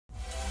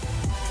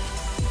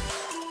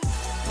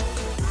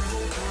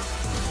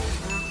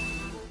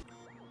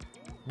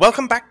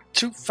Welcome back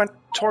to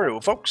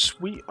Factorio, folks.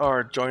 We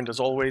are joined as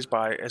always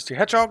by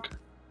STHedgehog.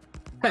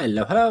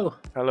 Hello, hello.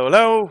 Hello,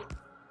 hello.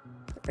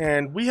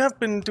 And we have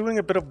been doing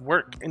a bit of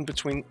work in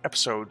between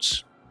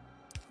episodes.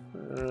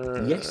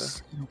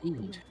 Yes,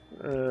 indeed.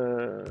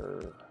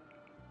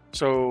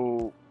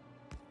 So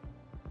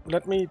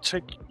let me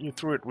take you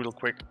through it real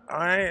quick.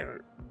 I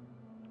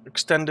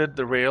extended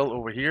the rail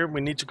over here.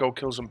 We need to go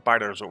kill some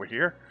biters over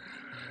here.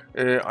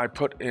 I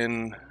put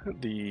in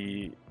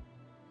the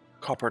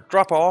copper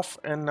drop-off,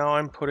 and now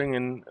I'm putting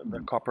in the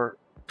copper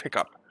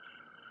pickup.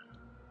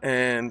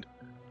 And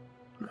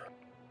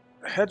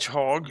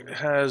Hedgehog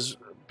has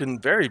been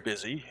very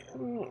busy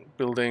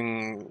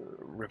building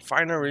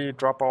refinery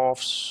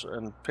drop-offs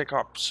and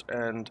pickups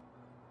and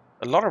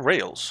a lot of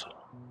rails.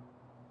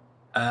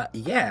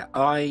 Yeah,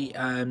 I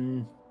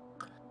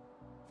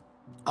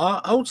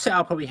would say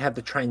I'll probably have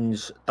the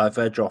trains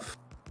diverge off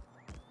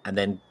and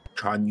then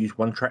try and use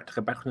one track to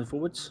go backwards and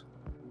forwards.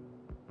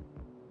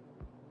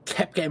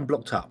 Kept getting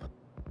blocked up,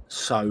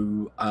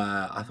 so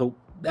I thought,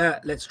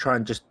 let's try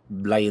and just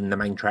lay in the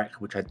main track,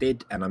 which I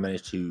did, and I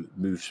managed to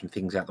move some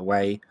things out of the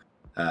way.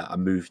 I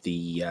moved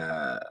the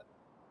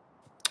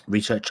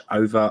research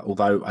over,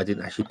 although I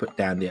didn't actually put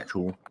down the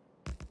actual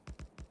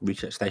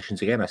research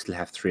stations again. I still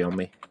have 3 on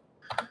me,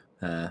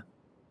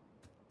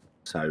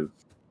 so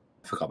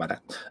I forgot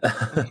about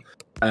that.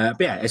 But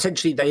yeah,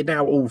 essentially they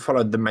now all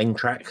follow the main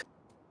track,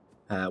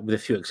 with a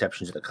few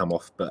exceptions that come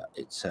off, but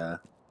it's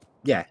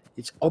yeah,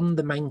 it's on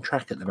the main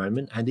track at the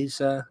moment and is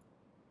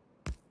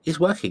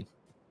working.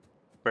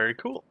 Very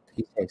cool.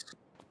 He says.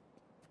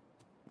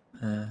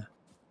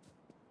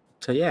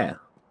 So yeah,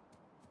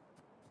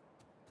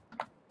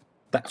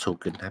 that's all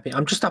good and happy.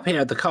 I'm just up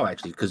here at the coal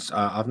actually because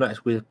I've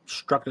noticed we're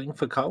struggling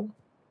for coal.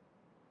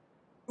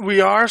 We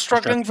are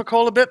struggling for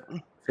coal a bit.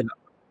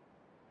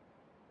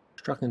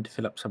 Struggling to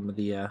fill up some of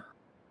the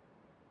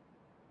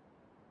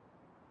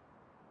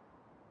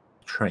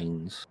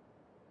trains.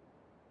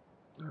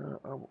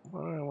 I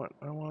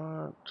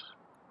want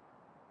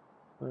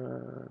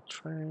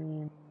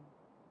train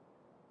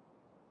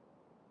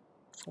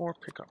 4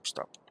 pickup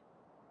stop.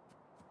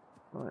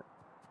 All right.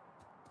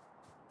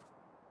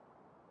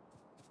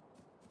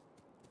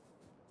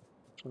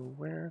 So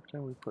where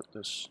can we put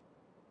this?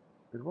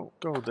 It won't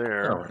go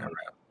there. Oh, no.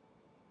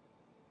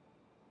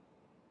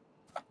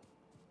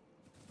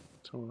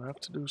 So we'll have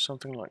to do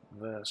something like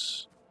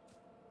this.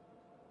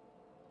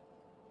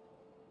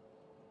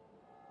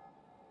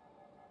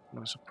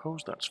 I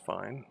suppose that's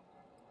fine.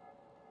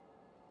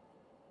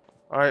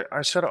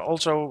 I said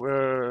also,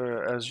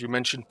 as you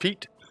mentioned,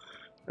 Pete,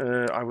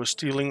 I was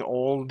stealing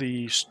all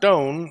the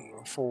stone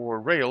for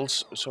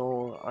rails,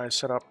 so I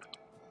set up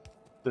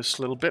this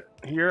little bit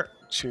here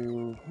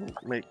to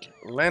make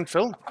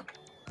landfill.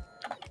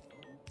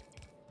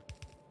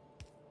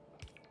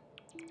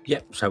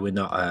 Yep, so we're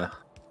not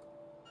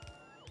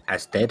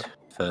as dead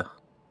for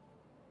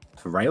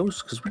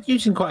rails, because we're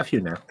using quite a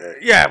few now.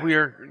 Yeah, we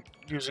are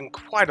using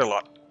quite a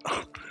lot.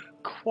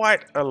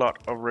 Quite a lot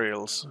of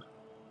rails.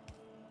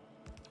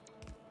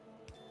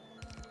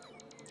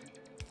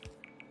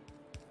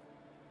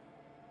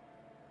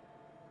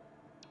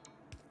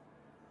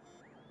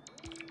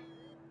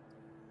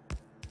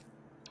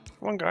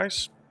 Come on,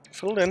 guys.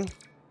 Fill it in.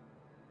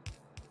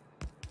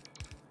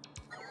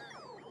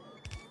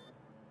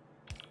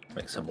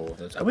 Make some more of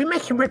those. Are we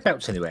making red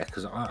belts anywhere?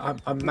 Because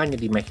I'm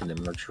manually making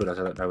them. I'm sure I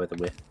don't know whether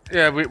we're...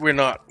 Yeah, we're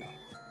not.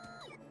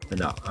 We're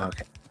not.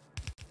 Okay.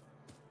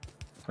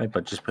 Maybe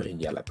I'll just put in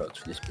yellow belts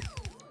for this bit.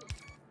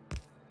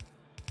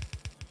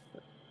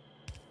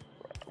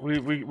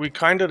 We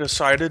kind of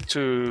decided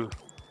to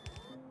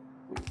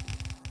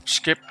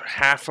skip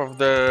half of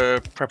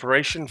the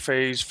preparation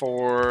phase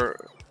for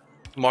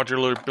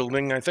modular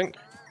building, I think.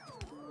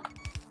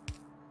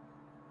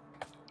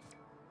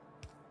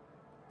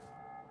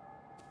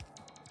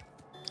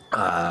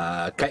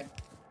 Okay.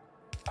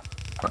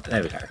 Right,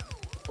 there we go.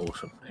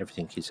 Awesome.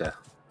 Everything is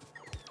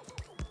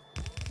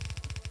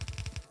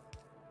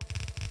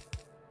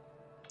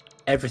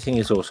everything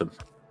is awesome.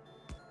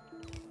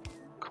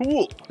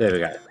 Cool. There we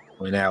go.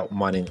 We're now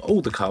mining all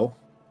the coal.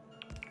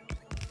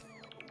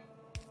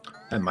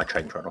 And my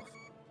train's run off.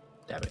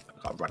 Damn it,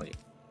 I can't run it.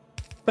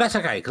 But that's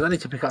okay, because I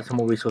need to pick up some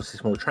more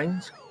resources, more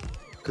trains.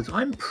 Because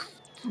I'm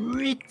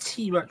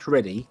pretty much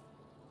ready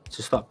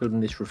to start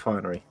building this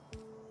refinery.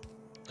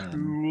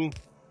 Cool.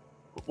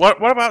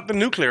 What about the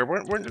nuclear?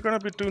 Weren't you going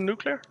to be doing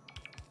nuclear?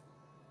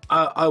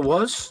 I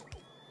was,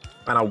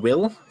 and I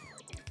will.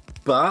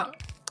 But,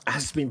 as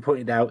has been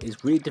pointed out,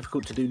 it's really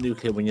difficult to do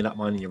nuclear when you're not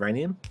mining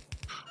uranium.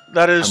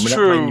 That is and we're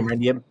true. Not mining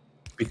uranium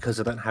because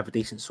I don't have a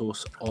decent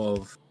source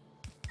of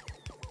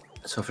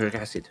sulfuric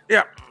acid.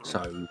 Yeah.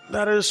 So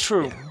that is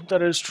true. Yeah.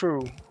 That is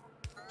true.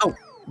 Oh,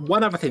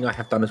 one other thing I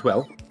have done as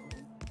well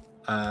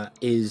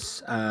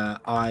is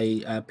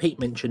Pete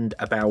mentioned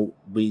about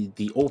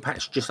the ore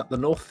patch just up the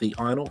north, the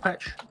iron ore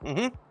patch.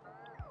 Mm-hmm.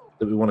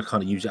 That we want to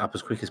kind of use it up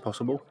as quick as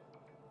possible,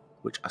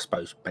 which I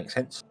suppose makes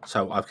sense.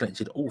 So I've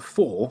connected all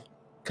 4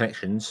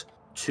 connections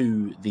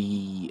to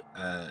the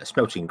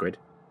smelting grid.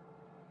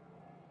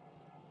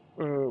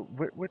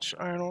 Which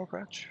iron ore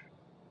patch?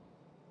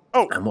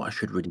 Oh! And what I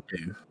should really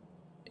do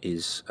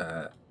is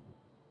I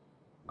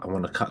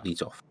want to cut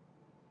these off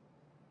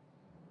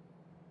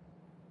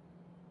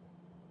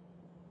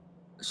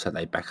so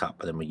they back up,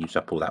 and then we use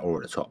up all that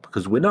ore at the top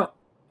because we're not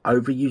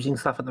overusing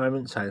stuff at the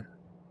moment. So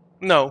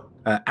No.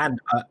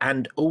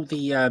 and all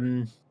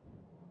the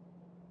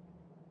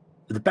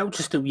belts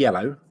are still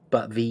yellow,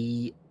 but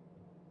the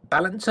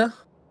balancer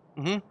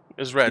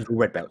is red. is all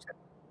red belts.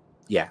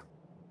 Yeah,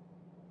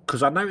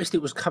 because I noticed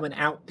it was coming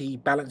out the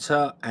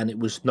balancer and it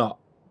was not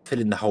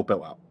filling the whole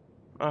belt up.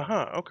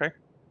 Okay.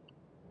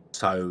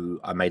 So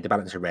I made the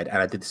balancer red, and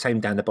I did the same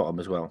down the bottom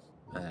as well.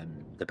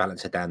 The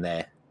balancer down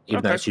there,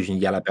 even though it's using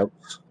yellow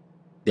belts,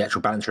 the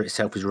actual balancer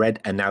itself is red,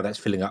 and now that's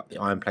filling up the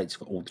iron plates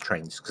for all the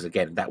trains. Because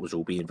again, that was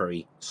all being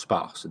very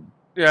sparse and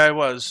yeah, it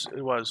was.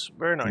 It was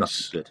very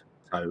nice. Good.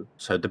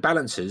 So the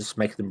balancers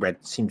making them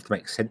red seems to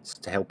make sense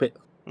to help it.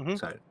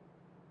 So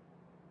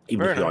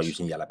even very if you are nice.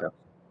 using yellow belt,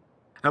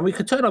 and we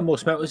could turn on more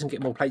smelters and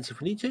get more plates if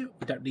we need to.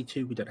 We don't need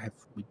to. We don't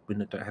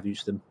have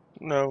use of them.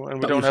 No, and we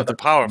But don't also have the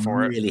power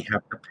for it. Really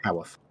have the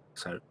power.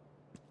 So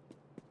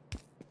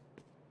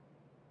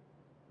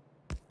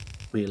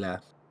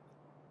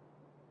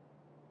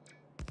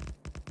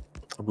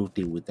we'll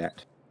deal with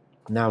that.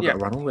 Now I've got to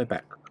run all the way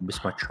back. I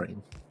missed my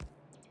train.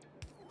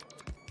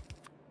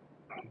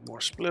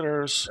 More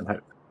splitters. And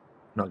hope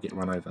not get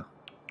run over.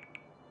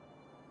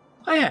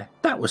 Oh yeah,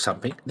 that was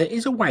something. There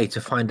is a way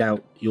to find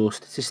out your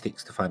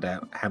statistics, to find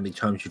out how many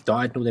times you've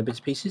died and all their bits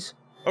and pieces.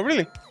 Oh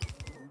really?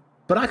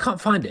 But I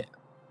can't find it.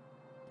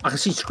 I can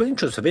see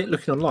screenshots of it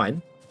looking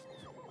online,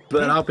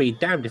 but I'll be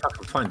damned if I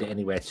can find it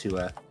anywhere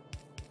to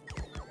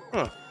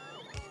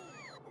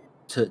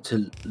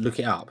look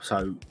it up.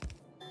 So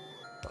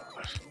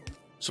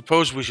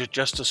suppose we should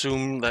just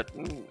assume that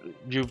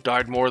you've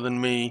died more than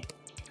me.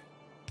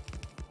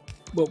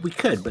 Well, we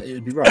could, but it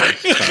would be wrong.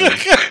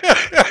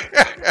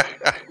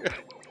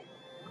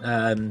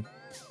 So,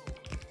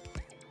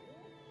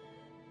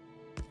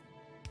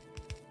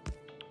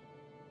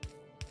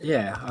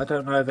 yeah, I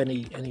don't know of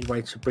any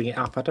way to bring it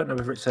up. I don't know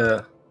whether it's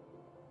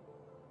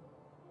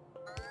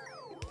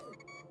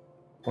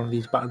one of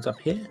these buttons up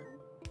here.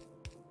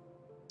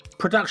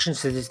 Production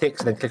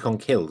statistics, and then click on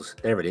kills.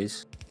 There it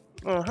is.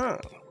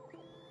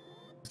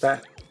 Does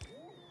that?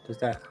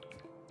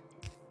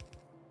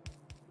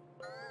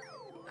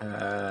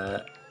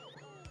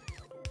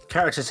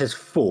 Character says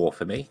 4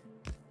 for me.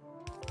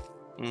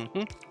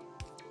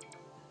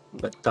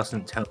 But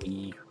doesn't tell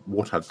me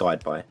what I've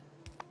died by.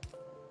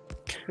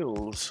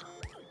 Kills.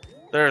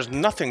 There's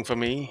nothing for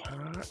me.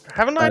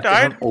 Haven't I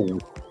died? Click on all.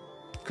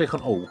 Click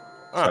on all.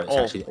 So it's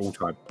actually all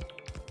time.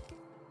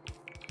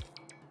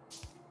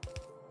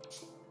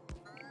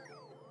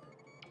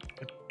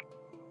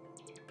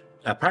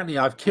 Apparently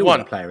I've killed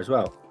a player as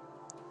well.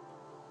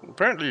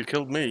 Apparently you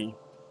killed me.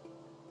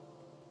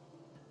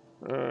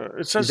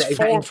 It says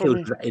 4 for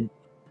me.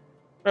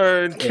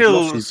 In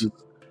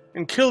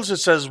kills it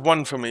says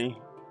 1 for me,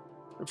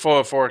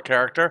 for a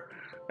character,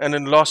 and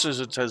in losses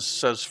it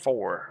says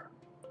 4.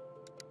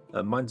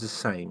 Mine's the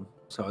same,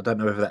 so I don't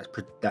know whether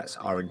that's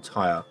our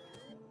entire.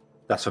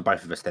 That's for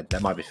both of us then.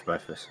 That might be for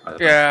both of us.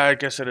 Yeah, I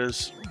guess it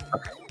is.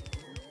 Okay.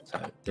 So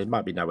there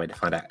might be no way to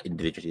find out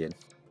individually then.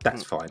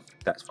 That's fine.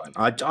 That's fine.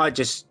 I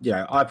just,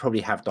 I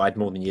probably have died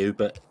more than you,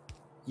 but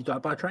you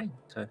died by a train,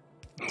 so.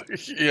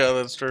 Yeah,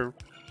 that's true.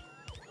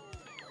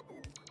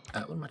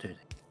 What am I doing?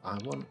 I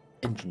want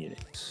engine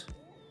units.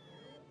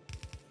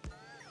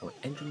 I want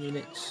engine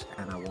units,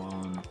 and I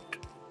want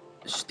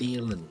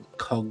steel and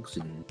cogs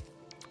and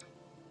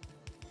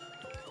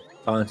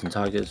lions and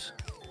tigers.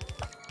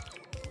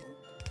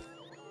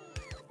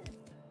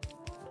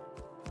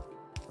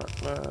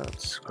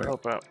 Let's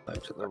help out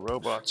the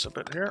robots a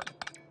bit here.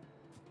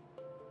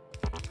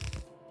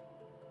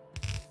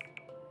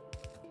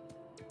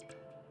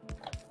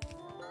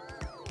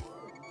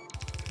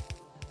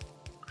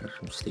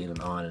 Some steel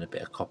and iron and a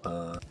bit of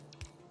copper,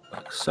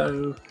 like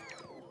so.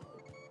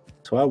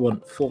 So I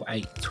want 4,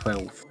 8,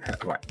 12.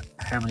 Right,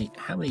 how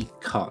many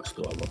carts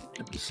do I want?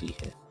 Let me see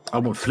here. I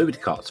want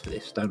fluid carts for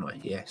this, don't I?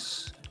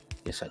 Yes,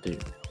 I do.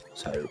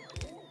 So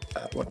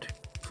 1, 2,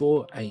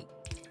 4, 8,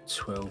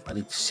 12. I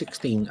need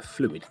 16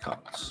 fluid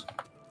carts.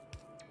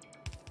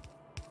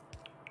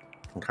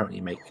 I can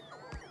currently make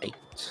 8.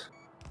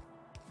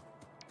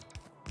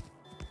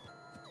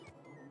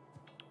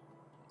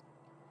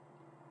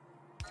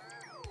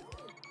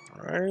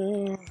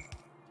 Right.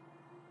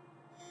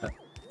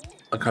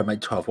 I can't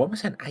make 12. What am I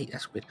saying? 8?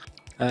 That's weird.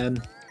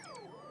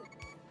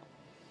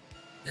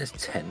 There's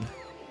 10.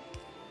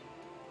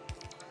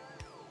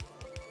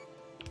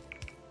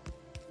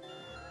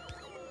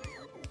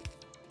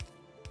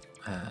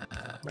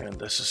 Man,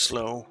 this is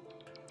slow.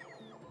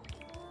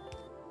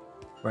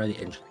 Where are the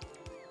engines?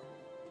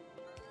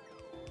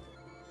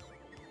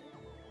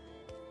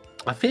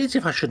 I feel as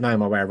if I should know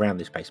my way around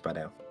this base by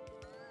now.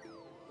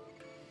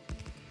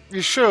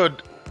 You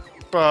should,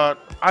 but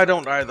I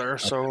don't either,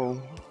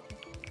 so...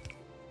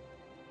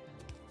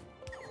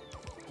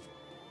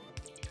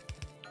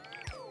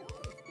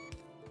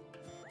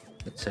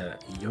 Let's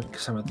yoink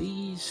some of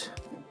these.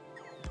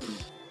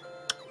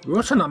 We're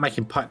also not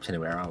making pipes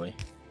anywhere, are we?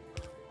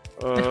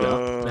 Yes, we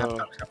are. We have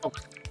pipes in our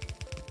box.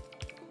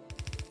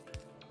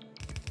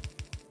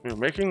 You're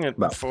making it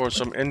for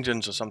some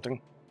engines or something.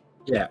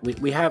 Yeah,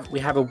 we have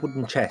a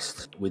wooden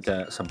chest with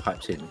some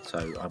pipes in, so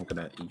I'm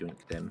gonna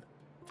yoink them.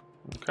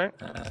 Okay.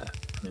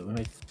 We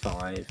made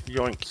 5.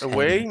 Yoink 10.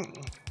 away.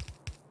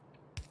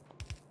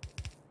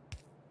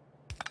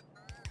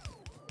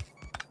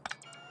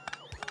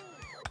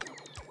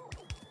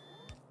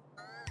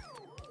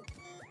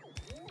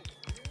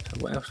 So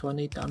what else do I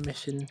need that I'm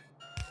missing?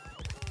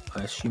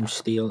 I assume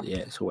steel. Yeah,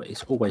 it's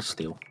always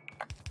steel.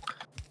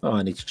 Oh,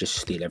 I need to just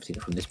steal everything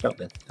from this belt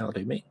then. That'll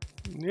do me.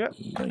 Yeah.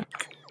 Yoink.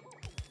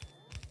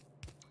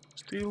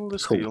 Steal the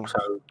Cool.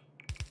 steel.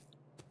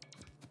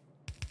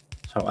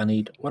 So I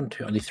need 1,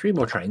 2. I need 3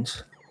 more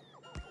trains.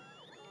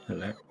 There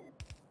we go.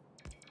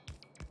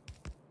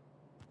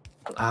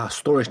 Ah,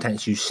 storage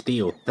tanks use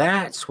steel.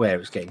 That's where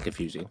it's getting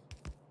confusing.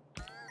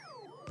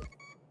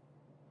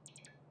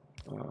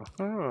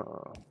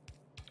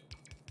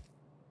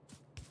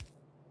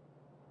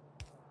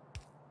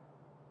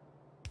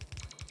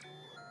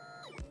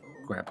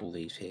 Grab all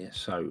these here.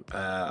 So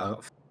I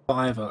got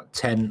 5, I got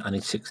 10, I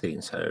need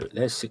 16. So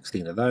there's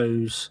 16 of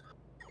those.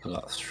 I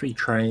got 3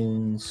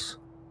 trains.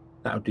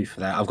 That'll do for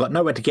that. I've got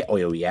nowhere to get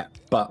oil yet,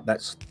 but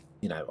that's,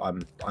 you know,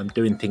 I'm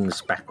doing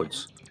things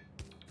backwards.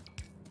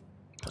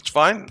 That's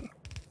fine.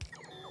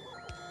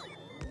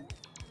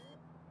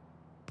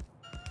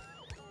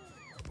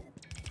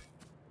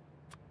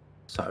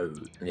 So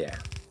yeah,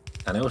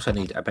 and I also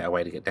need a better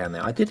way to get down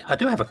there. I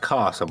do have a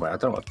car somewhere. I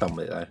don't know what I've done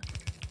with it though.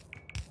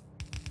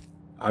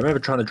 I remember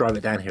trying to drive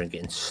it down here and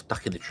getting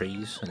stuck in the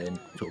trees and then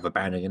sort of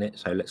abandoning it.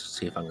 So let's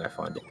see if I can go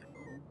find it.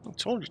 I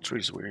told you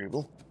trees were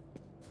evil.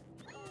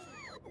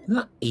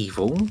 Not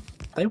evil.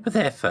 They were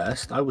there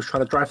first. I was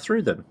trying to drive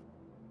through them.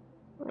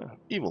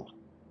 Evil.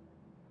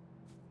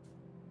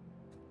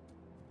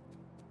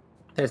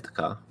 There's the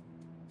car.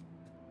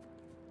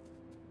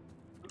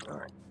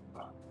 Alright.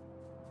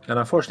 And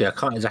unfortunately, I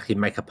can't exactly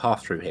make a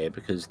path through here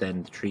because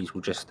then the trees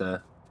will just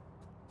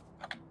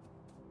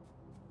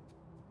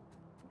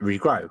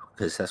regrow,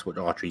 because that's what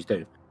our trees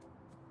do.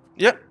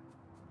 Yep.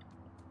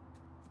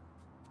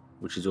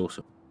 Which is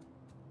awesome.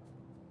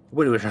 I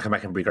really wish I could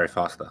make them regrow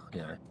faster,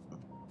 you know.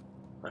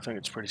 I think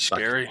it's pretty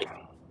scary.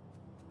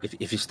 Like,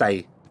 if you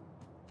stay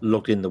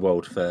logged in the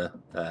world for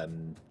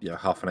you know,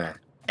 half an hour,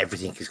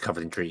 everything is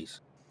covered in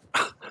trees.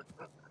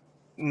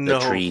 No.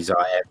 The trees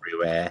are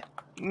everywhere.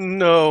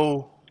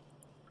 No.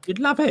 You'd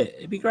love it.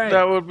 It'd be great.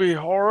 That would be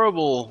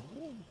horrible.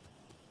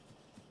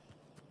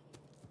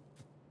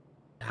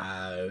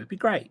 No, it'd be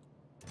great.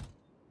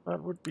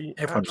 That would be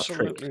Everyone's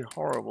absolutely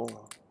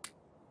horrible.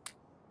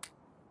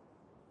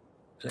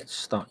 Let's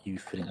start you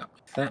filling up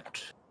with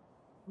that.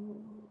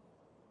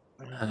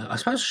 I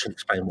suppose I should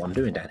explain what I'm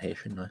doing down here,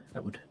 shouldn't I?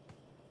 That would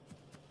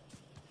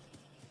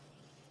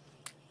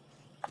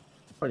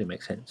probably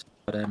make sense.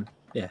 But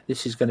yeah,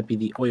 this is going to be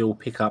the oil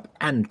pickup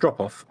and drop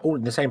off all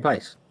in the same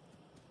place.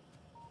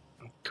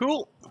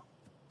 Cool.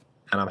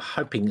 And I'm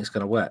hoping it's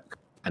going to work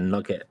and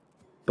not get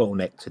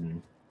bottlenecked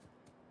and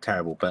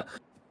terrible. But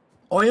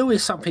oil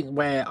is something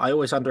where I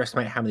always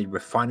underestimate how many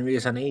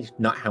refineries I need,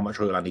 not how much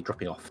oil I need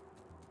dropping off.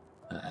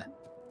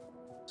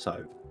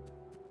 So,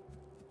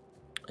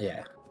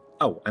 yeah.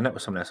 Oh, and that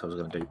was something else I was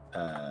going to do.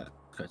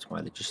 Go to my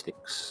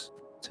logistics.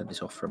 Turn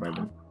this off for a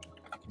moment.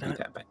 Leave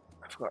that back.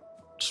 I forgot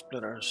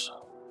splitters.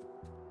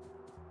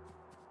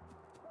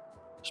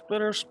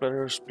 Splitters,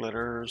 splitters,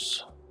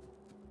 splitters.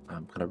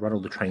 I'm going to run all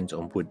the trains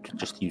on wood,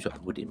 just to use up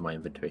the wood in my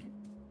inventory.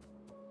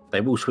 They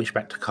will switch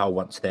back to coal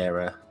once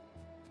they're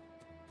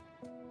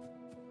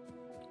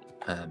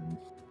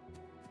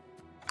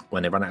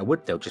when they run out of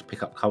wood, they'll just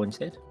pick up coal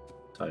instead.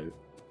 So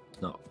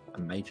it's not a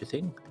major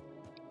thing.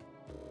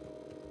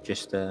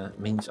 Just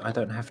means I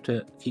don't have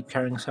to keep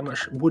carrying so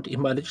much wood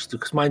in my logistics,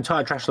 because my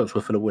entire trash slots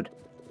were full of wood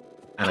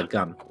and a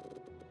gun.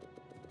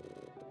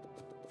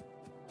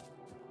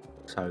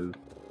 So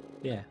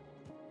yeah.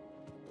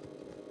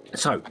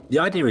 So the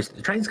idea is that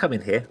the trains come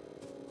in here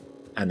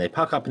and they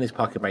park up in this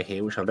parking bay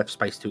here, which I've left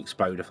space to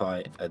explode if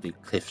the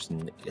cliffs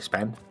and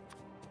expand.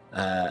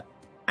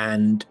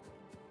 And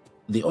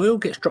the oil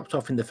gets dropped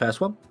off in the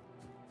first one.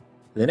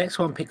 The next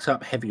one picks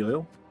up heavy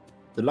oil.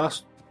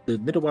 The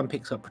middle one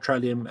picks up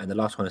petroleum, and the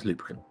last one is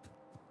lubricant.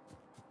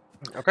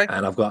 Okay.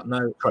 And I've got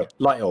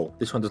light oil.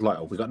 This one does light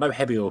oil. We've got no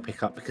heavy oil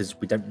pickup because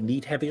we don't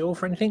need heavy oil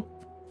for anything.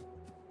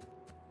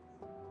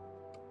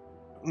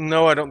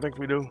 No, I don't think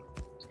we do.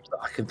 That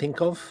I can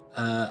think of,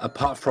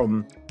 apart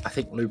from, I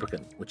think,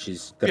 lubricant, which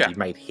is going to be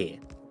made here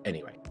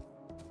anyway.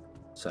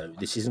 So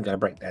this isn't going to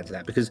break down to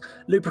that, because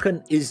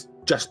lubricant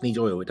just needs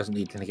oil. It doesn't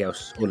need anything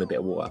else, or a bit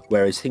of water.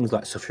 Whereas things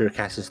like sulfuric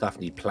acid and stuff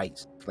need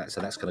plates. So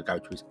that's going to go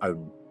to its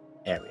own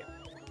area.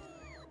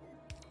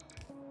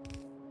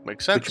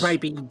 Makes sense. Which may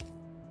be,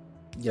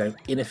 you know,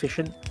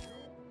 inefficient,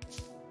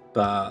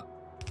 but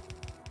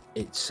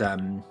it's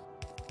the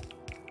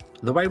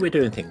way we're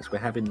doing things. We're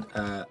having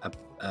a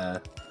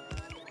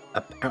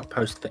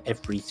outpost for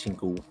every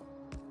single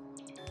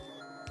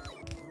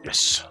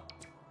Yes.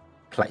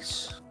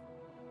 Place.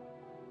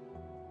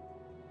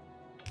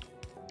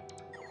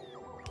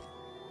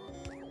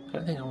 I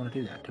don't think I want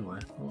to do that, do I?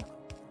 What?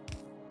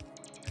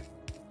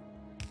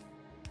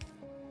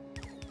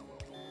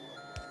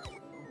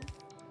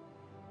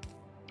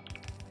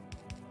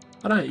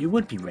 I know, you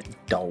would be red.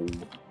 Dull.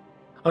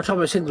 I'm trying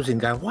to signals in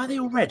going, why are they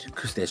all red?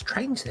 Because there's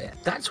trains there.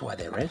 That's why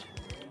they're red.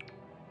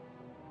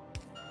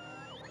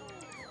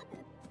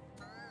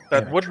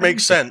 That would make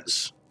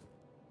sense.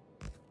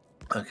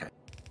 Okay.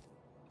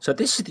 So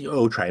this is the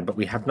oil train, but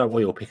we have no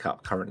oil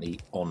pickup currently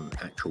on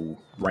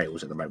actual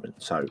rails at the moment.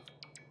 So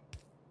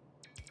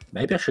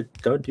maybe I should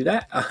go and do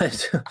that.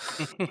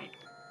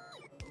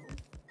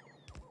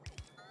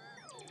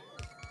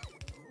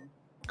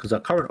 Because our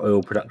current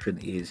oil production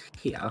is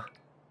here.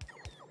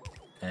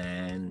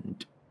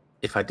 And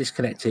if I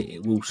disconnect it,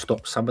 it will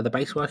stop some of the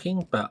base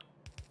working, but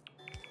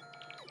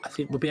I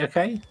think we'll be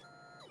okay.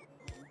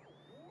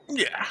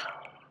 Yeah.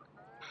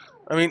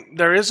 I mean,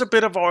 there is a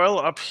bit of oil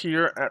up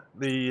here at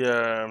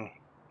the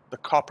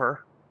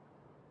copper,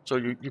 so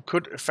you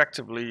could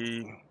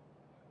effectively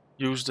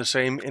use the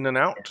same in and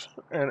out,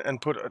 and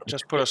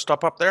just put a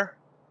stop up there.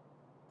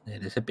 Yeah,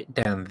 there's a bit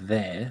down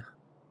there.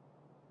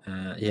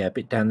 Yeah, a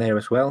bit down there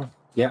as well.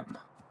 Yep.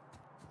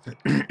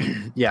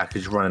 Yeah,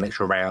 because you run an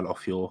extra rail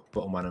off your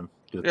bottom one and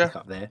do a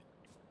pickup there.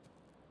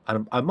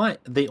 I might,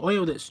 the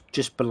oil that's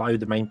just below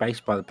the main base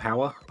by the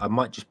power, I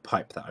might just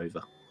pipe that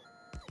over.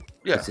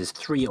 Yeah. Because there's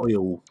 3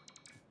 oil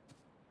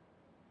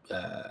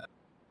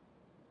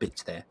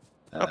bits there.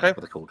 Okay. What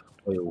are they called?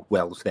 Oil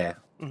wells there.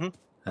 Mm-hmm.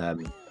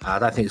 I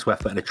don't think it's worth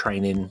putting a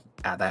train in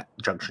at that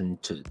junction.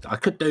 I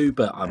could do,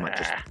 but I might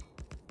just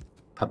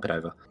pump it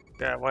over.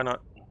 Yeah, why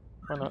not?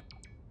 Why not?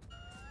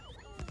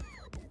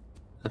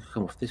 I could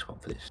come off this one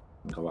for this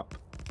and go up.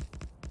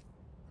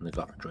 And then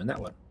go up and join that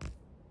one.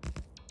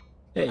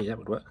 Yeah, that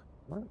would work.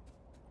 Right.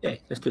 Yeah,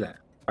 let's do that.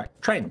 Right,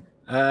 train.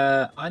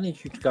 I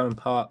need you to go and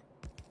park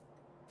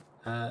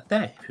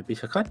there, if you'd be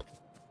so kind.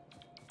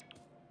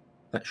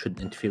 That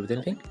shouldn't interfere with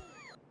anything.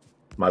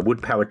 My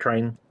wood-powered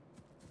train.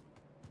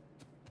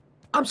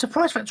 I'm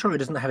surprised Factorio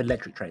doesn't have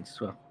electric trains as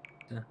well.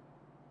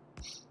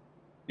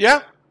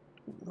 Yeah.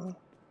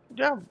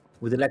 Yeah.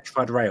 With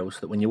electrified rails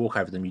that when you walk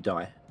over them, you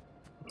die.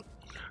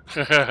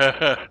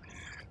 That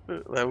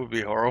would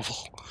be horrible.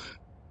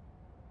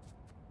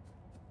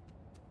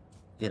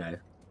 You know,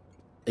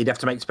 you'd have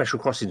to make special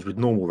crossings with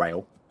normal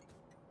rail,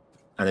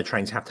 and the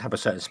trains have to have a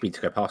certain speed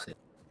to go past it.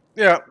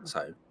 Yeah.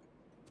 So,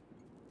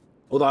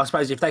 although I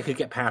suppose if they could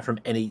get power from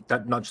any,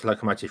 not just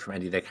locomotive, from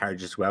any of their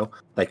carriages as well,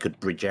 they could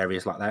bridge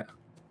areas like that.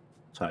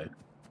 So,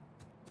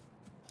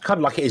 kind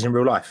of like it is in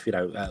real life, you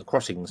know,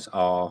 crossings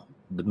are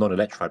the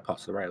non-electrified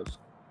parts of the rails.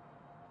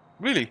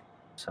 Really?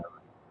 So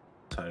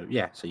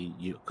yeah, so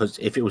you because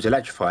if it was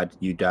electrified,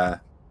 you'd yeah,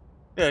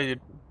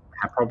 you'd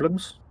have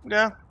problems.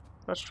 Yeah,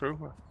 that's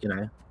true. You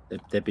know,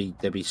 there'd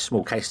be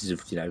small cases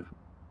of, you know,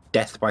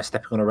 death by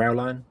stepping on a rail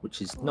line, which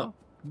is not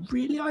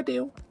really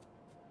ideal.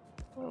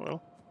 Oh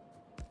well,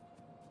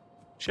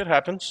 shit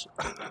happens.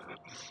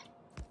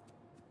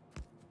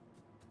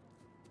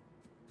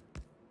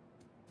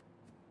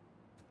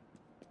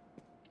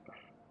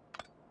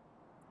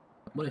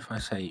 What if I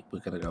say we're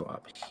going to go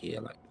up here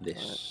like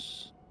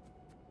this?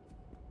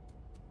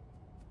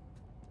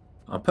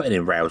 I'm putting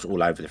in rails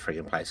all over the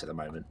frigging place at the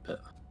moment,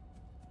 but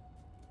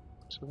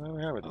so there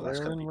we have it. that's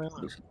Rail going in, to rail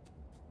out.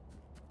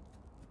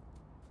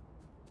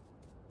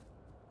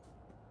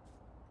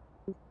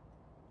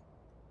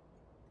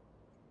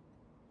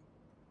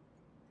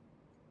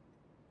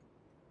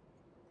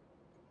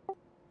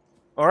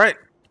 All right,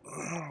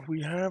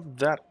 we have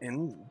that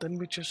in. Then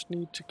we just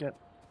need to get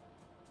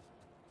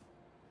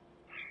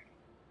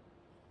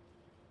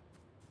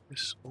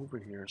this over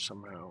here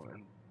somehow,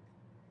 and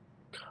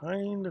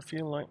kind of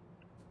feel like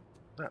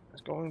that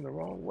is going the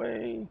wrong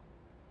way.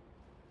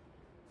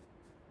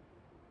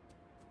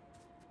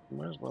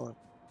 Might as well have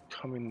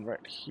come in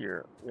right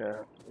here. Yeah,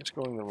 it's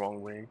going the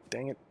wrong way.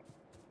 Dang it.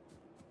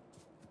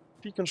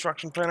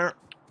 Deconstruction planner.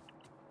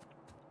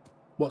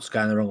 What's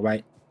going the wrong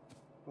way?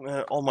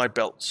 All my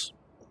belts.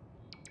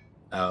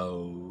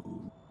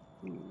 Oh.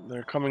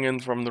 They're coming in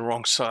from the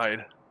wrong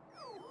side.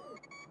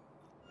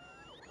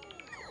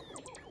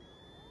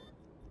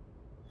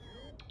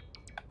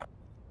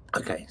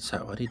 Okay,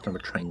 so I need another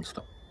train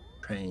stop.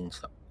 Train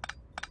stop.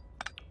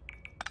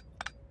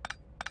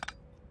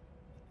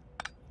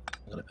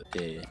 I'm going to put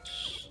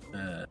this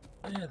there.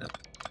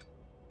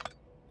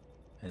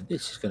 And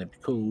this is going to be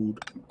called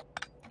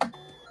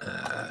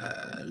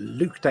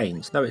Luke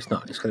Danes. No, it's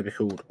not. It's going to be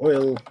called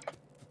Oil.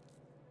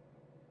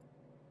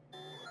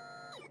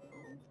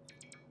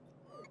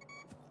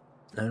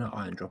 No, not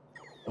Iron Drop.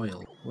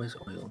 Oil. Where's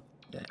oil?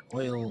 There.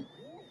 Oil.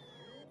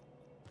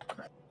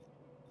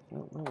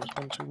 Oh, there's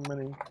one too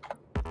many.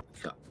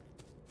 Pickup.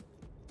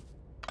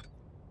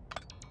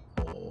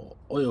 Or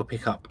oil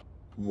pickup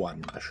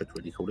 1, I should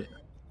really call it,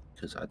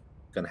 because I'm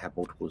going to have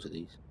multiples of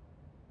these.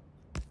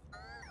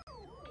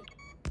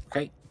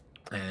 Okay,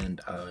 and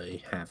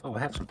I have, I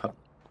have some pump.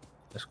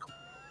 That's cool.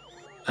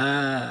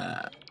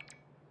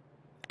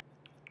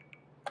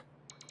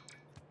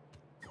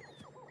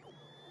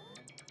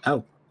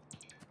 Oh.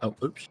 Oh,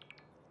 oops.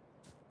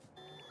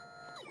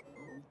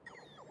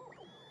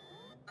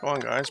 Come on,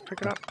 guys,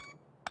 pick it up.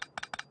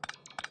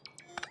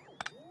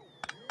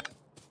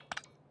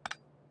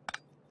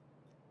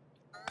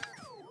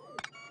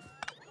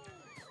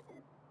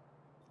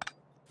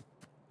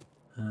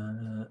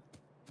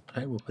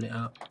 Okay, we'll put it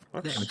up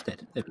there Oops.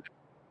 instead. There we go.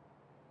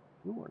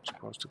 You weren't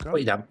supposed to go. What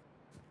you done?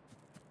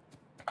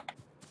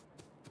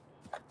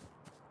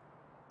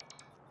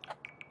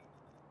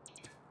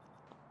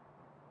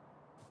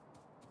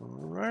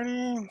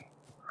 Alrighty.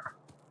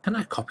 Can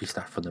I copy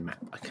stuff from the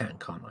map? I can,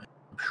 can't I?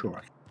 I'm sure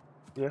I can.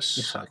 Yes.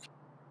 Yes, I can.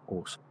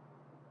 Awesome.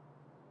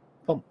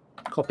 Boom.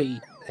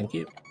 Copy. Thank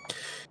you.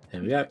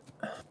 There we go.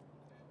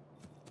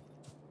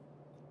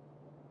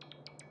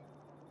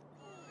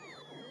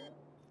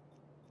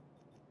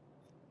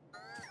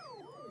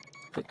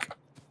 Click.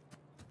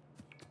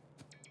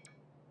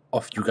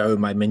 Off you go,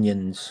 my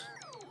minions.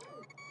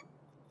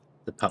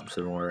 The pumps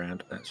are all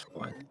around. That's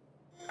fine.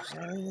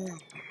 There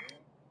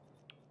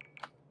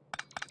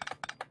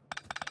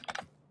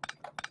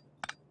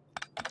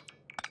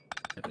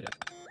we go.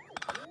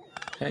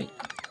 Okay.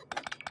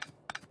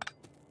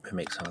 We'll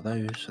make some of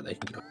those so they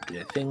can go do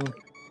their thing.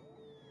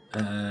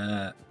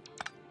 And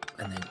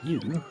then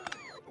you.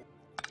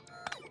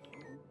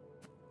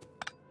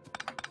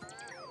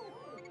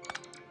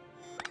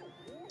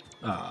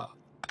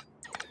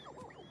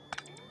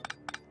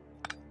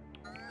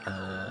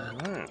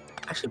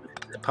 Actually,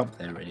 the pump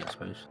there, really, I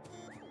suppose.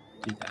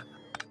 Do that.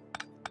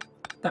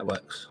 That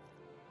works.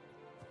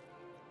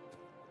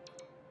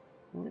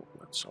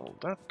 That's all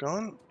that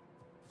gone.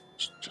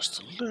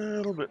 Just a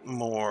little bit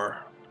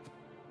more,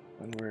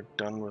 and we're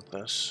done with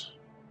this.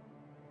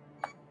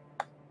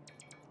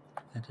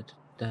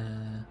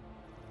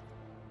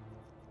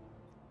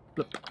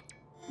 Bloop.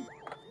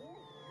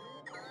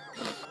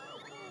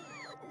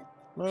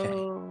 No.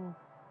 Okay.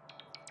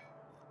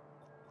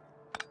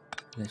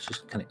 Let's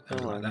just connect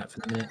those like that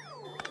for the minute.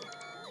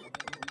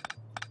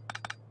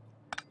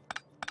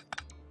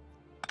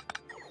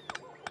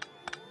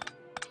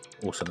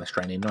 Awesome, let's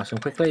drain in nice and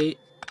quickly.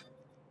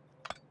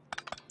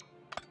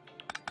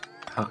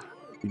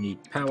 You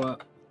need power.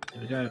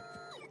 There we go.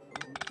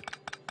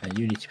 And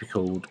you need to be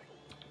called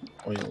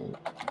oil.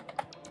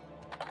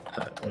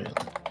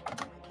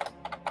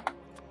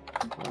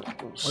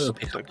 Oil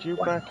pick Stick you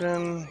back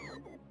in.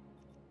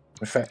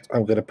 In fact,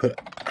 I'm going to put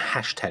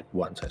 #1,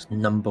 so it's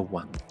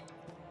 #1.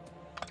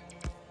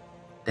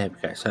 There we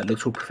go. So it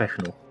looks all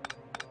professional.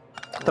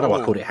 I don't know why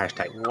I called it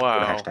hashtag.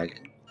 Wow.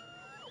 Hashtag.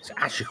 It's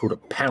actually called a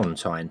pound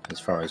sign, as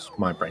far as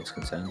my brain's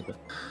concerned.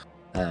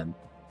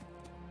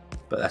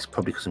 But that's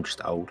probably because I'm just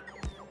old.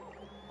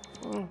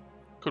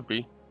 Could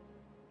be.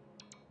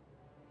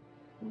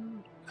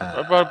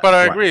 But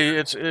I agree.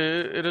 It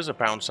is a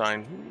pound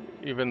sign,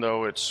 even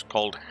though it's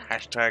called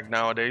hashtag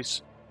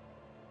nowadays.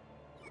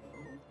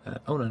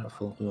 Oh no, not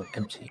full. We want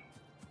empty.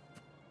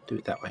 Do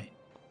it that way.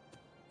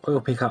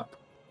 Oil pickup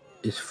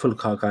is full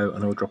cargo,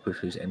 and oil drop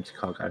off is empty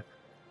cargo.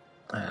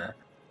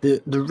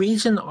 The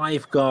reason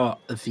I've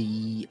got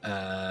the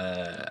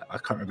I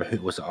can't remember who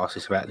it was that asked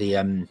this about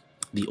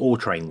the ore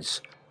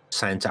trains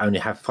saying to only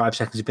have 5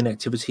 seconds of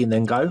inactivity and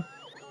then go,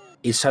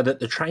 is so that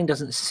the train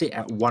doesn't sit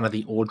at one of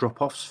the ore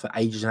drop-offs for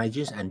ages and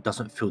ages and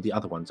doesn't fill the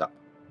other ones up,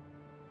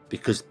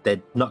 because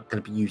they're not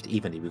going to be used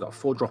evenly. We've got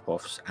 4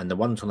 drop-offs, and the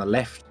ones on the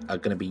left are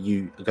going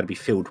to be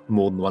filled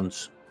more than the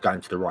ones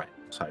going to the right.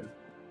 So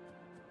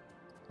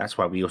that's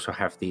why we also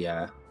have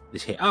the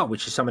this here. Oh,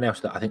 which is someone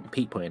else that I think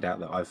Pete pointed out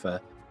that I've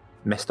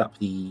messed up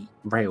the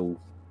rail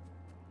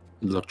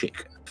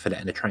logic for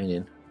letting the train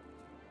in.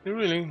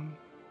 Really?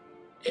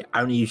 It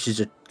only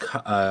uses a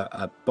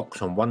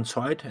box on one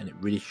side, and it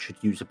really should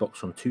use a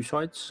box on 2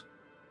 sides.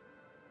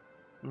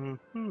 And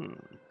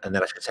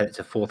then I should set it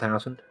to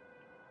 4,000.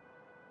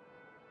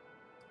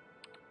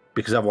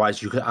 Because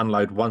otherwise you could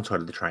unload one side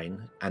of the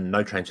train, and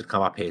no trains would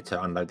come up here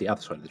to unload the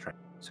other side of the train,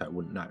 so it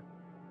wouldn't know.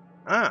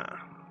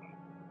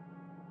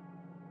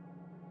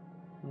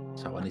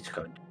 So I need to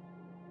go and...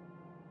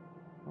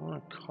 I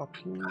want to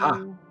copy...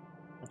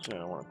 Actually,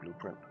 I want a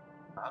blueprint.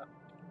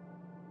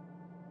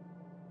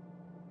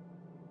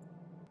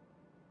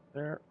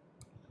 There.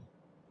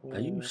 Are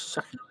you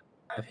sucking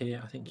out of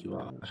here? I think you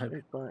are. I hope.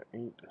 8 by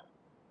 8.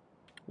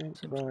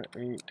 8 by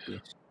 8.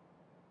 Yes.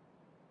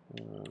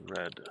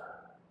 Red.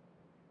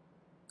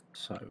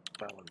 So,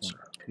 balancer.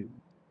 1, 2.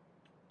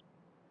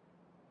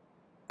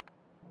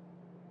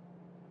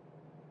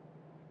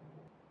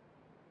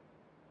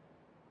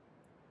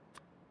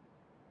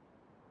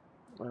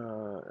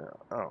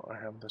 Oh, I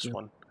have this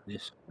one.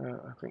 This.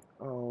 I think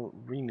I'll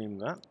rename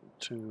that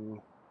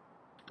to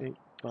 8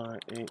 by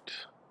 8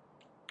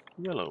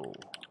 yellow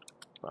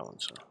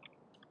balancer.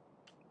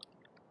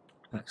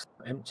 That's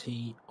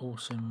empty.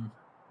 Awesome.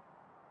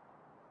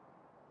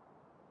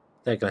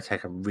 They're going to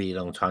take a really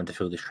long time to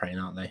fill this train,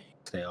 aren't they?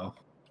 They are.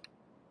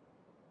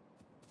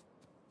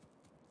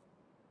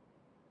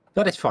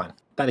 That is fine.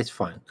 That is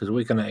fine, because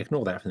we're going to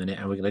ignore that for a minute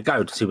and we're going to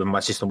go to see when my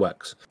system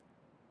works.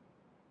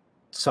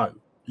 So,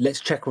 let's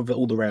check whether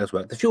all the rails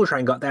work. The fuel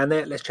train got down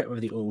there. Let's check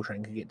whether the oil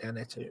train can get down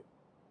there too,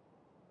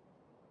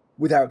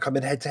 without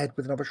coming head to head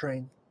with another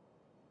train.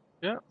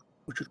 Yeah.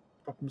 Which was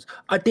problems.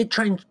 I did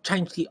change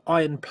the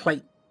iron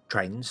plate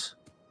trains.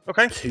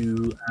 Okay.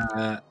 To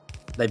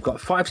they've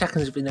got 5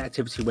 seconds of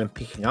inactivity when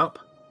picking up,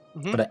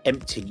 but are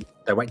empty.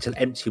 They wait till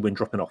empty when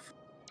dropping off.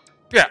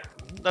 Yeah,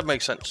 that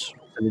makes sense. So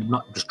they're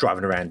not just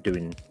driving around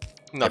doing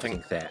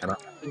nothing there. And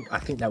I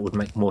think that would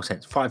make more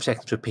sense. 5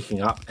 seconds for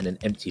picking up and then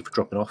empty for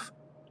dropping off.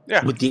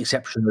 Yeah. With the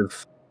exception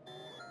of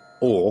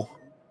ore,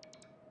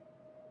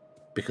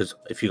 because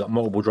if you've got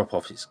multiple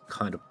drop-offs, it's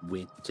kind of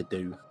weird to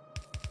do.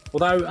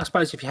 Although, I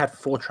suppose if you had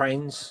 4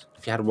 trains,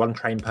 if you had 1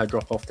 train per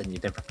drop-off, then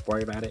you'd never have to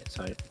worry about it.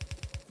 So,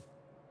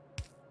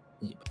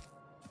 yeah,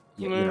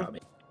 you know what I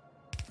mean.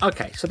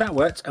 Okay, so that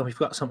worked, and we've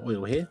got some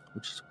oil here,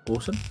 which is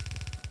awesome.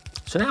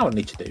 So now what I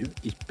need to do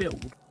is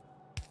build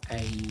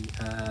a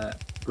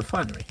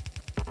refinery,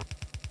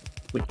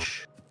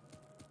 which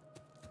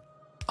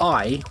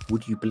I,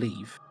 would you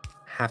believe,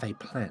 have a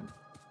plan.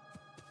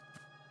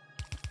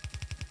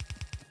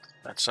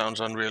 That sounds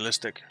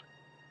unrealistic.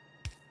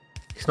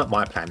 It's not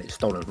my plan. It's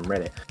stolen from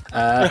Reddit.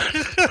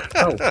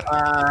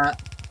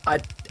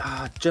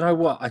 Do you know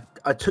what?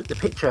 I took the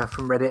picture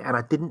from Reddit and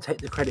I didn't take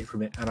the credit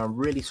from it, and I'm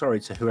really sorry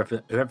to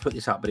whoever put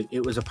this up. But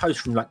it was a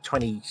post from like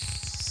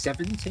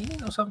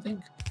 2017 or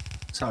something.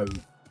 So I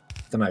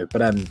don't know.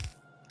 But an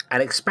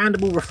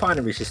expandable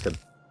refinery system,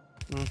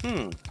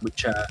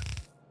 which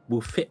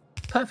will fit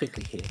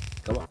perfectly here.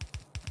 Go up,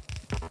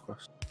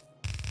 across,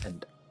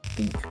 and I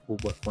think will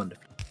work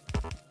wonderfully.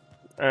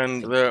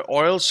 And the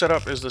oil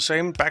setup is the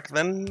same back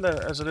then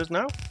as it is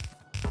now?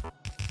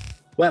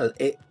 Well,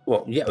 yeah,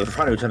 the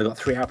refinery's only got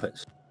 3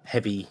 outputs: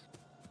 heavy,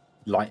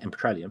 light, and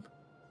petroleum,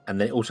 and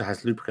then it also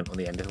has lubricant on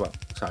the end as well.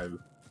 So,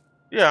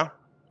 yeah,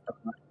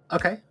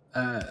 okay,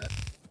 fair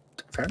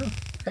enough.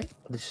 Okay,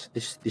 this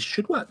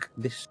should work.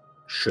 This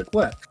should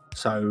work.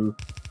 So,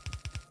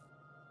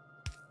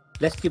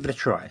 let's give it a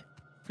try.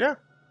 Yeah.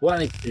 What I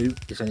need to do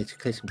is I need to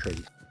clear some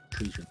trees.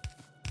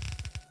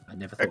 I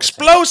never thought.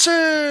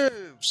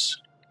 Explosives.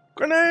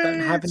 Grenades! I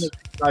don't have any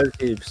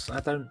explosives. I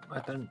don't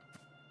have any.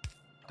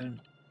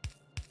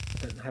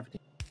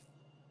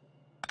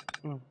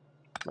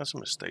 That's a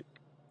mistake.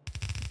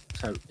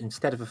 So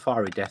instead of a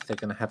fiery death, they're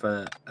going to have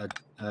a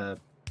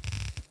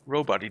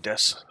robot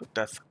death.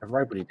 A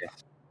robot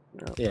death.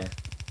 Yeah.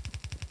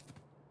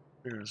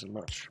 Here isn't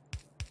much.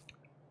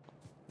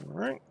 All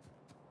right.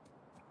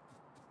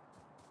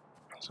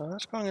 So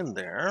that's going in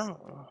there.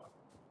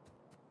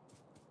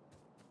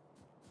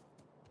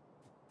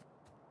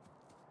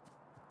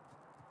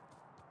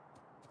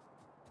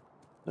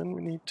 Then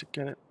we need to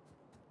get it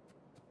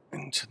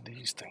into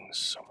these things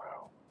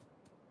somehow.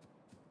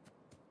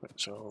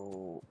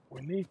 So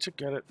we need to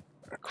get it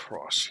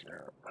across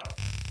here.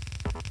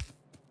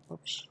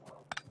 Oops.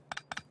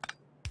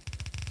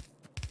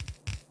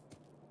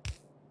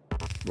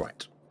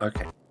 Right.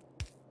 Okay.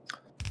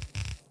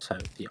 So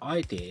the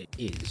idea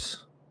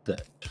is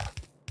that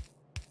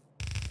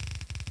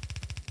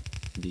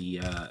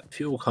the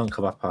fuel can't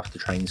come up after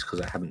trains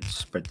because I haven't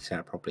spread this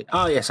out properly.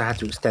 Oh yes, I had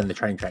to extend the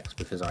train tracks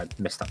because I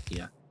messed up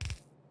the.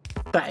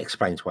 That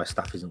explains why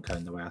stuff isn't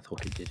going the way I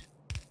thought it did.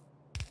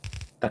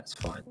 That's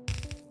fine.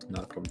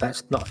 Not a problem.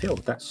 That's not fuel.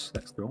 That's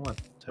the wrong one.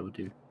 So we'll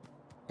do.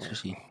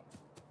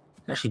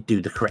 Actually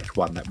do the correct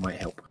one. That might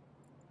help.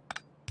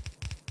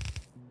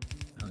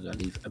 I'm going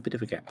to leave a bit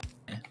of a gap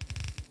there.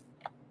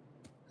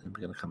 And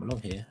we're going to come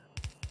along here.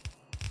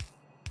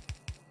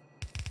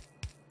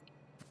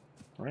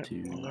 Right,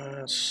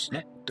 let's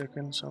stick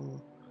in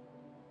some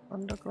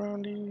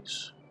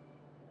undergroundies.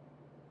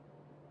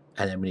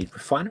 And then we need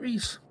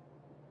refineries.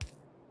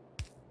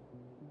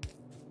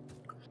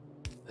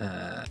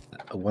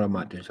 What I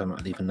might do is I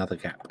might leave another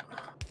gap.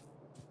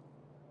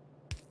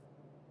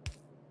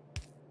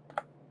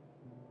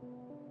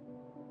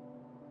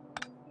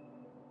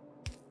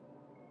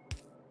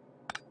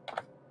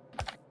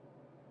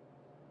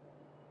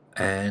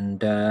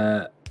 And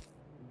no,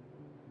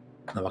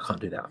 I can't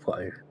do that. I've got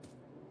to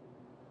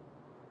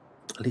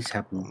at least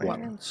have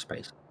one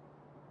space.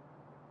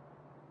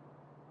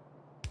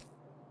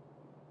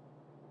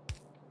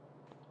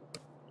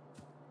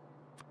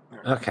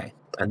 Okay,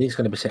 and these are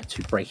going to be set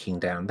to breaking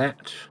down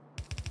that.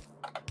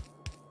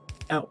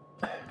 Out.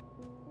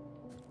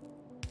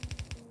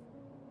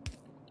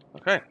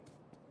 Okay,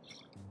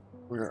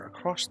 we're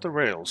across the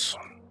rails.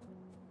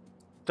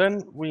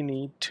 Then we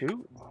need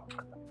to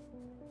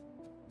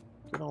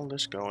get all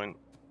this going.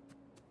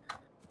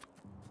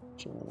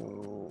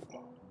 So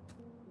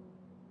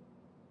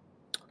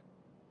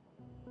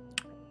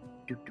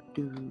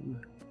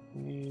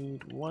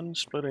need one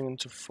splitting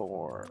into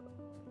 4,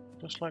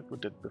 just like we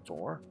did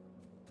before.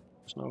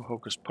 There's no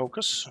hocus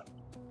pocus.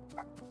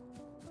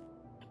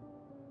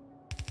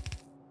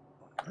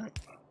 Right.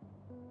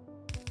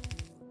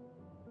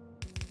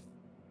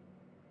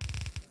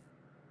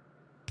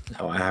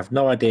 So I have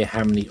no idea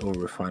how many oil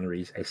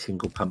refineries a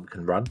single pump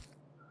can run.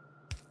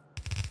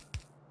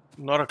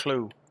 Not a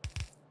clue.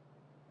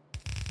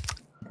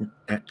 didn't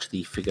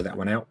actually figure that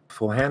one out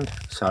beforehand,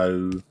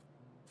 so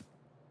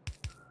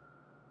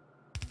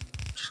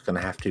just going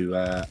to have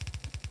to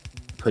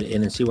put it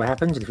in and see what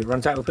happens. And if it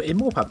runs out, we'll put in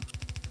more pumps.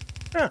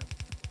 Yeah,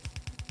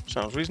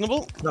 sounds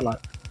reasonable.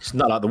 It's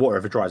not like the water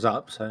ever dries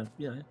up, so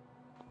you know.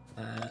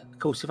 Of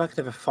course, if I could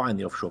ever find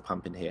the offshore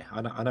pump in here,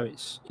 I know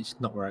it's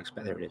not where I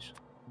expect. There it is.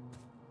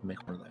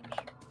 Make one of those.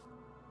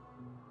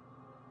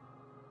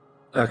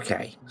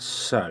 Okay,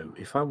 so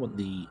if I want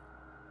the,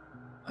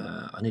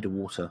 I need a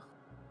water.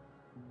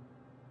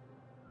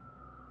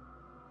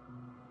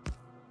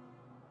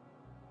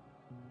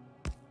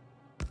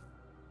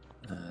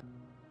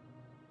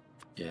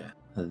 Yeah,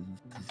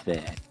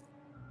 there.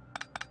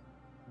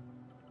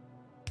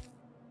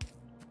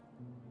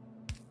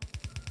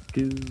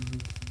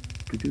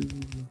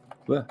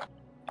 Where?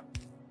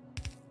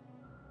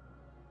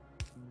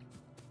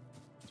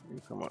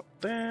 You come up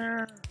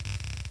there.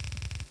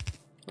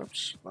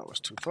 Oops, that was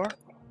too far.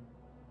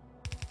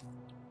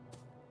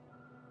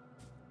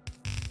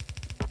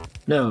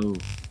 No.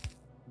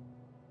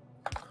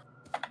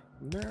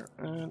 In there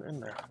and in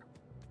there.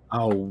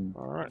 Oh.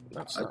 Alright,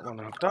 that's that one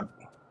hooked up.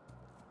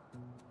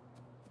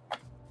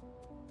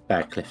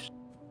 Bad cliffs.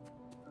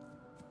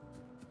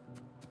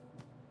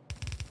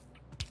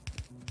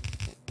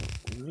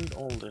 We need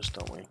all this,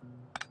 don't we?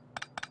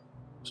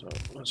 So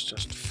let's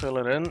just fill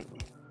it in.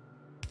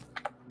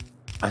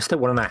 I still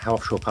want to know how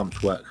offshore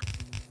pumps work.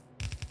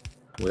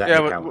 Without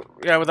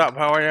yeah, without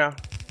power, yeah.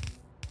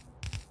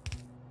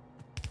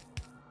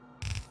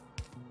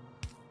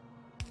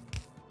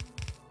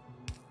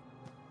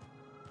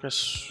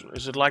 Guess,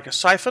 is it like a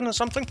siphon or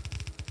something?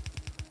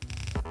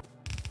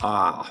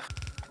 Ah,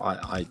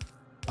 I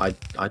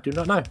do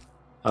not know.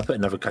 I put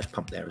another cash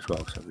pump there as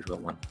well, so we've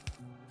got one.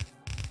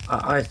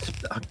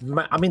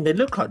 I mean, they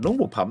look like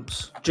normal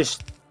pumps,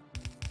 just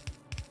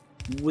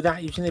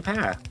without using their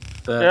power.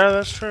 But, yeah,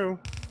 that's true.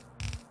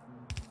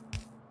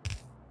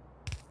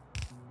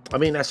 I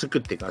mean, that's a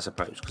good thing, I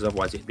suppose, because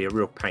otherwise it'd be a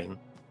real pain.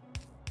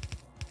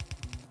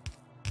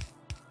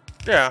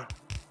 Yeah.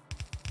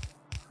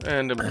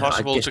 And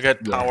impossible to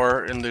get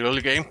power in the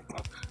early game.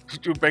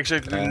 You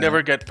basically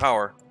never get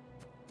power.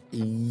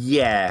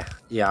 Yeah,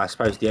 I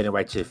suppose the only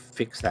way to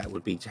fix that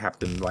would be to have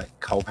them like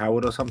coal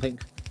powered or something.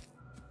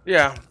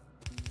 Yeah.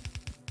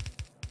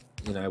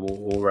 You know,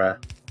 or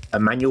a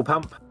manual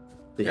pump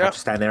that you have to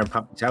stand there and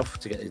pump yourself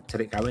to get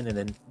it going, and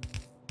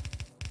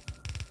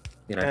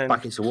then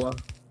buckets of water.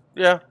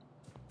 Yeah.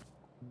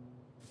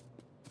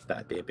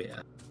 That'd be a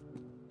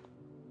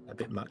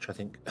bit much, I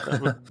think.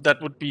 That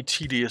would be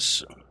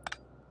tedious.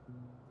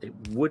 It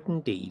would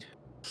indeed.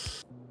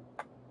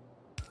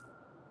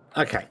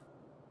 Okay.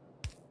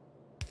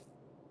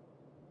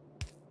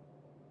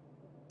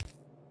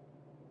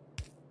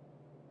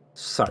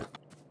 So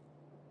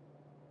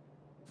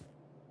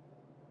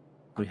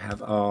we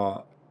have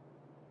our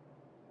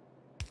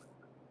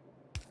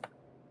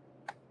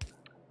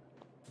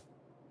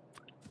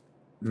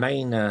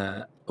main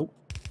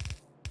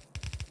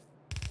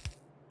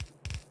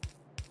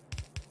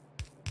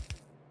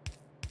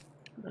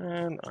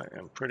And I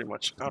am pretty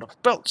much out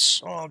of belts,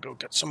 so I'll go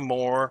get some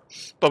more.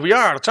 But we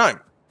are out of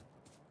time.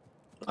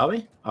 Are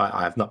we?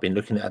 I have not been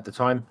looking at the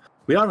time.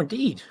 We are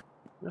indeed.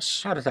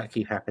 Yes. How does that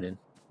keep happening?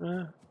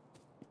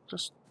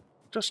 Just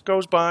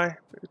goes by.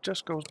 It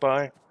just goes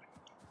by.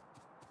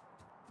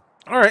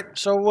 All right,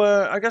 so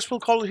I guess we'll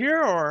call it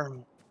here, or?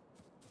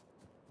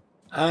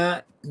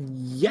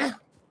 Yeah.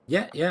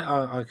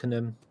 I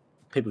can.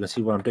 People can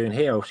see what I'm doing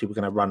here. Obviously, we're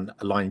going to run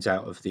lines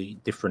out of the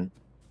different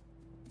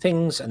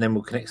things, and then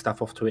we'll connect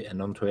stuff off to it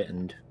and onto it,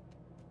 and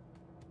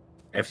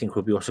everything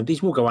will be awesome.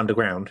 These will go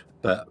underground,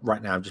 but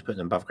right now I'm just putting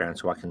them above ground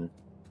so I can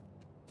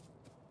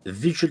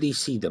visually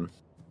see them.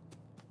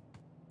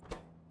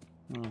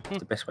 That's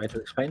the best way to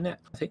explain that,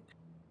 I think.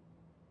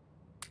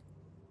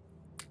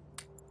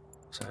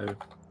 So,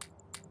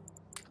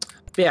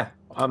 yeah,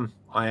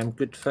 I am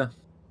good for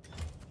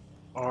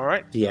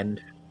the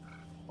end.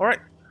 All right.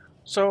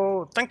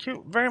 So thank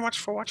you very much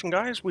for watching,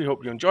 guys. We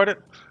hope you enjoyed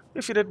it.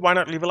 If you did, why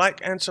not leave a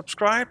like and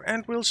subscribe,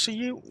 and we'll see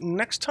you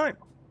next time.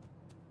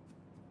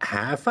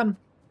 Have fun.